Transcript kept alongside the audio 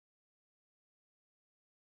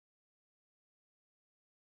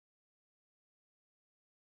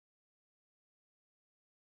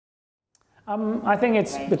I think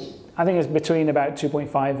it's between about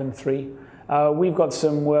 2.5 and 3. We've got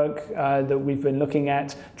some work that we've been looking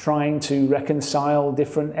at trying to reconcile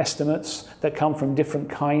different estimates that come from different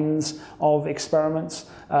kinds of experiments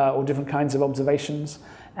or different kinds of observations.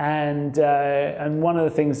 And one of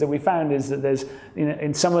the things that we found is that there's,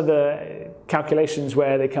 in some of the calculations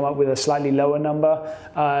where they come up with a slightly lower number,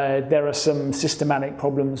 there are some systematic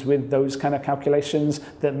problems with those kind of calculations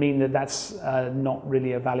that mean that that's not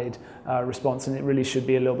really a valid response, and it really should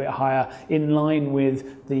be a little bit higher, in line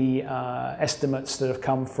with the estimates that have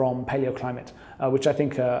come from paleoclimate, which I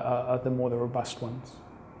think are the more robust ones.